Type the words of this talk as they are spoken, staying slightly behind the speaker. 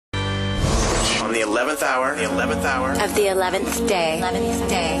On the 11th hour, of the 11th day,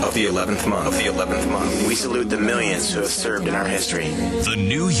 of the 11th month, we salute the millions who have served in our history. The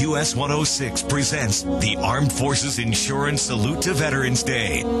new US106 presents the Armed Forces Insurance Salute to Veterans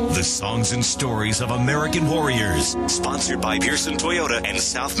Day. The songs and stories of American warriors. Sponsored by Pearson Toyota and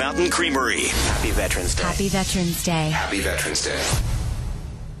South Mountain Creamery. Happy Veterans Day. Happy Veterans Day. Happy Veterans Day.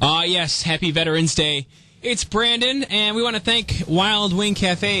 Yes, happy Veterans Day. It's Brandon, and we want to thank Wild Wing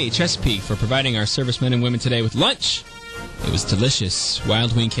Cafe, Chesapeake, for providing our servicemen and women today with lunch. It was delicious.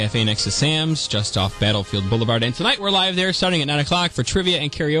 Wild Wing Cafe next to Sam's, just off Battlefield Boulevard. And tonight we're live there starting at 9 o'clock for trivia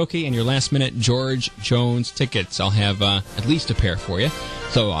and karaoke and your last-minute George Jones tickets. I'll have at least a pair for you.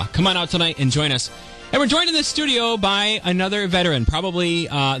 So come on out tonight and join us. And we're joined in the studio by another veteran, probably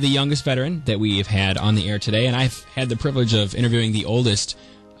the youngest veteran that we have had on the air today. And I've had the privilege of interviewing the oldest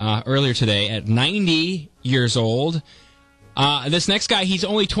earlier today at 90 years old. This next guy, he's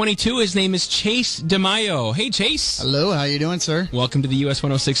only 22. His name is Chase DeMaio. Hey, Chase. Hello. How you doing, sir? Welcome to the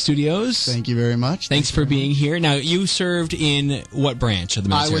US106 studios. Thank you very much. Thanks for being here. Now, you served in what branch of the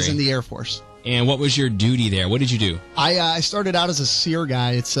military? I was in the Air Force. And what was your duty there? What did you do? I started out as a SEER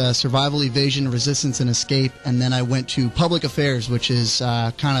guy. It's survival, evasion, resistance, and escape. And then I went to public affairs, which is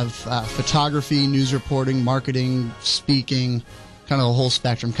kind of photography, news reporting, marketing, speaking, kind of the whole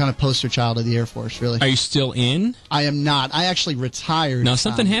spectrum, kind of poster child of the Air Force, really. Are you still in? I am not. I actually retired. Now,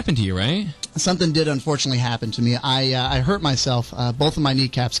 something happened to you, right? Something did unfortunately happen to me. I hurt myself. Both of my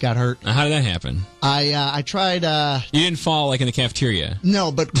kneecaps got hurt. How did that happen? I tried... You didn't fall like in the cafeteria?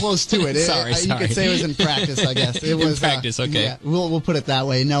 No, but close to it. Sorry. You could say it was in practice, I guess. It was in practice, okay. Yeah, we'll put it that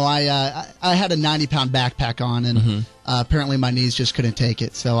way. No, I had a 90-pound backpack on, and apparently my knees just couldn't take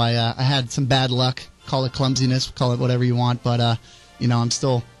it. So I had some bad luck. Call it clumsiness, call it whatever you want, but... I'm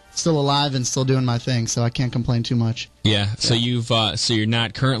still alive and still doing my thing, so I can't complain too much. Yeah. So you're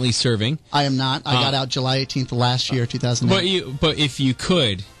not currently serving. I am not. I got out July 18th of last year, 2008. But if you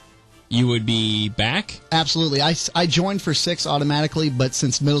could, you would be back? Absolutely. I joined for 6 automatically, but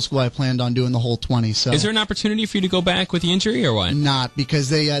since middle school I planned on doing the whole 20. So is there an opportunity for you to go back with the injury or what? Not, because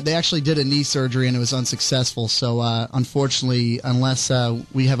they actually did a knee surgery and it was unsuccessful. So unfortunately, unless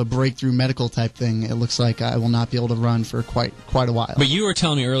we have a breakthrough medical type thing, it looks like I will not be able to run for quite a while. But you were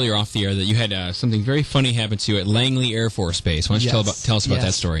telling me earlier off the air that you had something very funny happen to you at Langley Air Force Base. Why don't you tell us about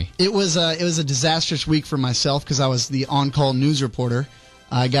that story? It was a disastrous week for myself because I was the on-call news reporter.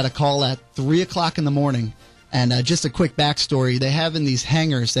 I got a call at 3 o'clock in the morning, and just a quick backstory. They have in these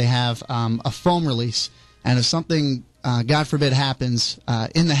hangars, they have a foam release, and if something, God forbid, happens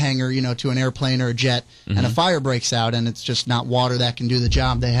in the hangar, to an airplane or a jet, and a fire breaks out, and it's just not water that can do the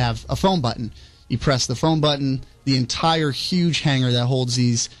job, they have a foam button. You press the foam button, the entire huge hangar that holds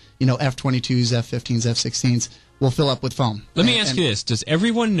these, F-22s, F-15s, F-16s will fill up with foam. Let me ask you this. Does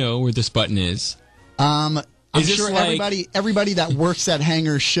everyone know where this button is? I'm sure everybody that works at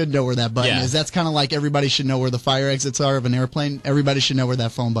hangar should know where that button is. That's kind of like everybody should know where the fire exits are of an airplane. Everybody should know where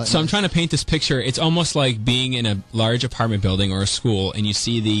that phone button is. So I'm trying to paint this picture. It's almost like being in a large apartment building or a school, and you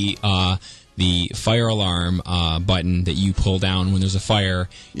see the fire alarm button that you pull down when there's a fire.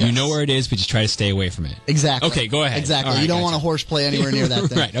 Yes. You know where it is, but you try to stay away from it. Exactly. Okay, go ahead. Exactly. Right, you don't want to horseplay anywhere near that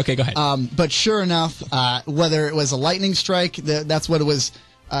thing. Right. Okay, go ahead. But sure enough, whether it was a lightning strike, that's what it was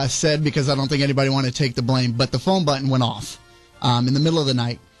said, because I don't think anybody wanted to take the blame. But the phone button went off in the middle of the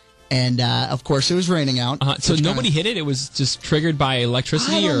night. And, of course, it was raining out. So nobody hit it? It was just triggered by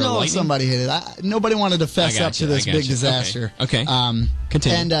electricity or lightning? I don't know if somebody hit it. Nobody wanted to fess up to this big disaster. Okay.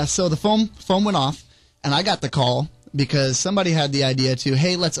 Continue. And so the phone went off, and I got the call because somebody had the idea to,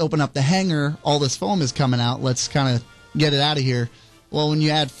 hey, let's open up the hangar. All this foam is coming out. Let's kind of get it out of here. Well, when you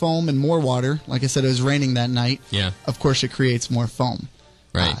add foam and more water, like I said, it was raining that night. Yeah. Of course, it creates more foam.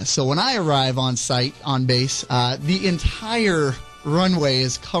 Right. So when I arrive on site, on base, the entire runway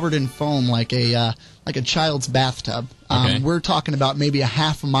is covered in foam like a child's bathtub. We're talking about maybe a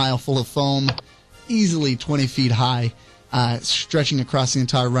half a mile full of foam, easily 20 feet high, stretching across the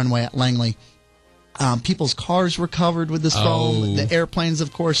entire runway at Langley. People's cars were covered with this foam. The airplanes,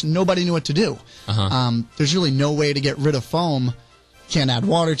 of course, nobody knew what to do. There's really no way to get rid of foam. You can't add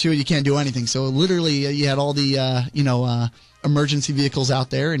water to it. You can't do anything. So literally, you had all the emergency vehicles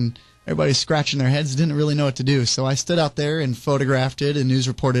out there, and everybody's scratching their heads, didn't really know what to do. So I stood out there and photographed it and news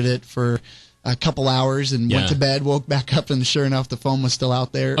reported it for a couple hours and went to bed, woke back up, and sure enough, the foam was still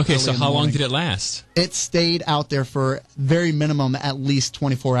out there. Okay, so how long did it last? It stayed out there for very minimum at least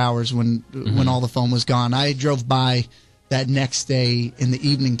 24 hours when all the foam was gone. I drove by that next day in the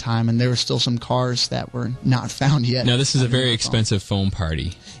evening time, and there were still some cars that were not found yet. Now, this is a very expensive foam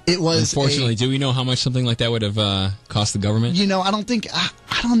party. It was. Unfortunately, do we know how much something like that would have cost the government? You know, I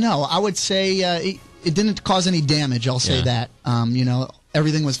don't know. I would say it didn't cause any damage. I'll say that. You know,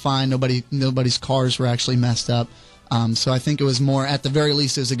 everything was fine. Nobody's cars were actually messed up. So I think it was more, at the very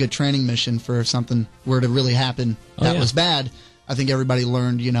least, it was a good training mission for if something were to really happen that was bad. I think everybody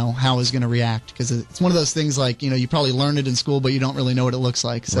learned, you know, how it was going to react, because it's one of those things like, you know, you probably learned it in school, but you don't really know what it looks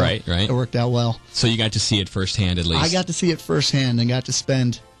like. So right. It worked out well. So you got to see it firsthand, at least. I got to see it firsthand and got to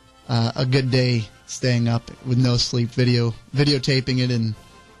spend a good day staying up with no sleep, videotaping it and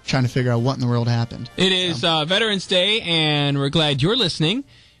trying to figure out what in the world happened. It is Veterans Day, and we're glad you're listening.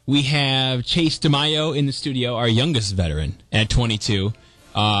 We have Chase DeMaio in the studio, our youngest veteran at 22,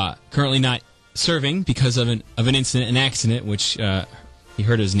 currently not serving because of an accident, which he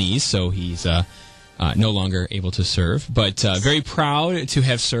hurt his knees, so he's no longer able to serve. But very proud to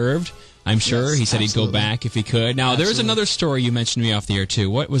have served. I'm sure. Yes, he said he'd go back if he could. Now, there's another story you mentioned to me off the air, too.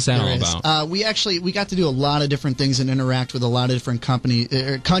 What was that all about? We got to do a lot of different things and interact with a lot of different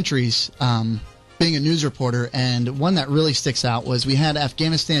countries, being a news reporter. And one that really sticks out was we had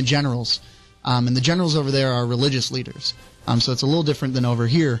Afghanistan generals, and the generals over there are religious leaders. So it's a little different than over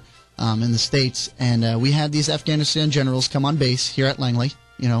here in the States. And we had these Afghanistan generals come on base here at Langley,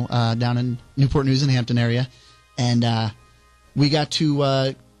 you know, down in Newport News and Hampton area. And we got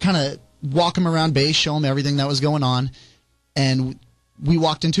to kind of walk them around base, show them everything that was going on. And we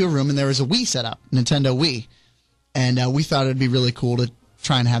walked into a room, and there was a Wii set up, Nintendo Wii. And we thought it would be really cool to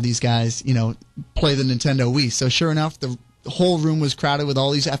try and have these guys, you know, play the Nintendo Wii. So sure enough, the whole room was crowded with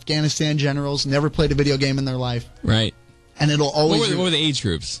all these Afghanistan generals, never played a video game in their life. Right. And it'll always... What were the age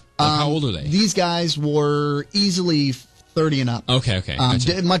groups? Like, how old are they? These guys were easily 30 and up. Okay.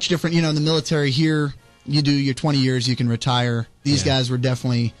 Gotcha. Much different. You know, in the military here, you do your 20 years, you can retire. These guys were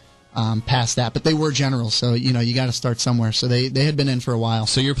definitely past that, but they were generals, so, you know, you got to start somewhere. So they had been in for a while.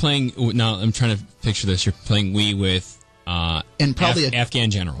 So you're playing... Now, I'm trying to picture this. You're playing Wii with... and probably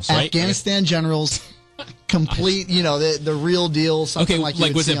Afghan generals, right? Afghanistan generals, complete, you know, the real deal. Something like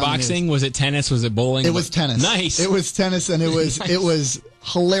was it boxing? Was it tennis? Was it bowling? It was tennis. Nice. It was tennis, and it was nice. It was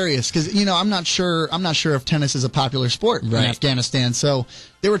hilarious because, you know, I'm not sure if tennis is a popular sport in Afghanistan. So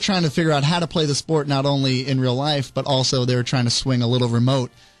they were trying to figure out how to play the sport not only in real life, but also they were trying to swing a little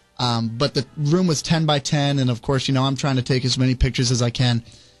remote. But the room was 10 by 10, and of course, you know, I'm trying to take as many pictures as I can.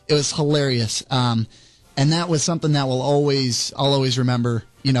 It was hilarious. And that was something that I'll always remember,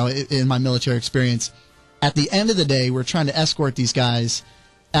 you know, in my military experience. At the end of the day, we're trying to escort these guys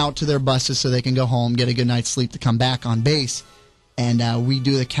out to their buses so they can go home, get a good night's sleep to come back on base. And we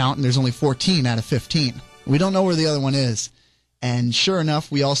do the count, and there's only 14 out of 15. We don't know where the other one is. And sure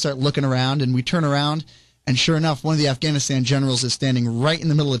enough, we all start looking around, and we turn around, and sure enough, one of the Afghanistan generals is standing right in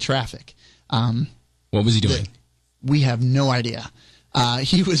the middle of traffic. What was he doing? We have no idea.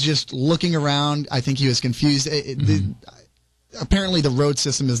 He was just looking around. I think he was confused. Apparently, the road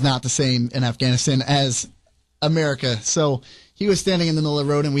system is not the same in Afghanistan as America. So he was standing in the middle of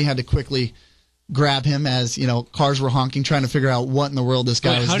the road, and we had to quickly grab him as, you know, cars were honking, trying to figure out what in the world this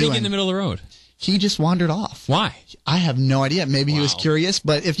guy was doing. How did he get in the middle of the road? He just wandered off. Why? I have no idea. Maybe he was curious,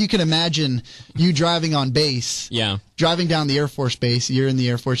 but if you can imagine you driving on base, driving down the Air Force base, you're in the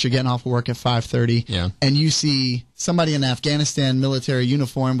Air Force, you're getting off of work at 5:30, and you see somebody in Afghanistan military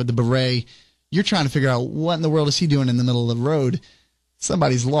uniform with the beret, you're trying to figure out what in the world is he doing in the middle of the road.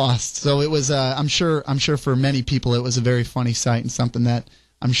 Somebody's lost. So it was, I'm sure for many people it was a very funny sight and something that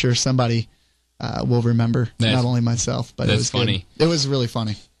I'm sure somebody will remember. Not only myself, but it was funny. Good. It was really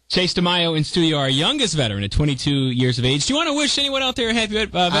funny. Chase DeMaio in studio, our youngest veteran at 22 years of age. Do you want to wish anyone out there a happy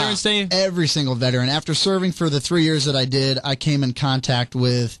Veterans Day? Every single veteran. After serving for the 3 years that I did, I came in contact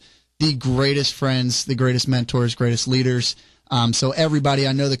with the greatest friends, the greatest mentors, greatest leaders. So everybody,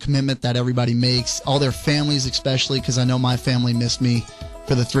 I know the commitment that everybody makes, all their families especially, because I know my family missed me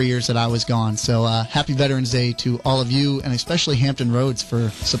for the 3 years that I was gone. So happy Veterans Day to all of you, and especially Hampton Roads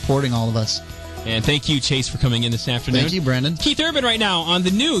for supporting all of us. And thank you, Chase, for coming in this afternoon. Thank you, Brandon. Keith Urban right now on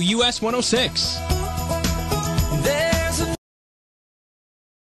the new US 106.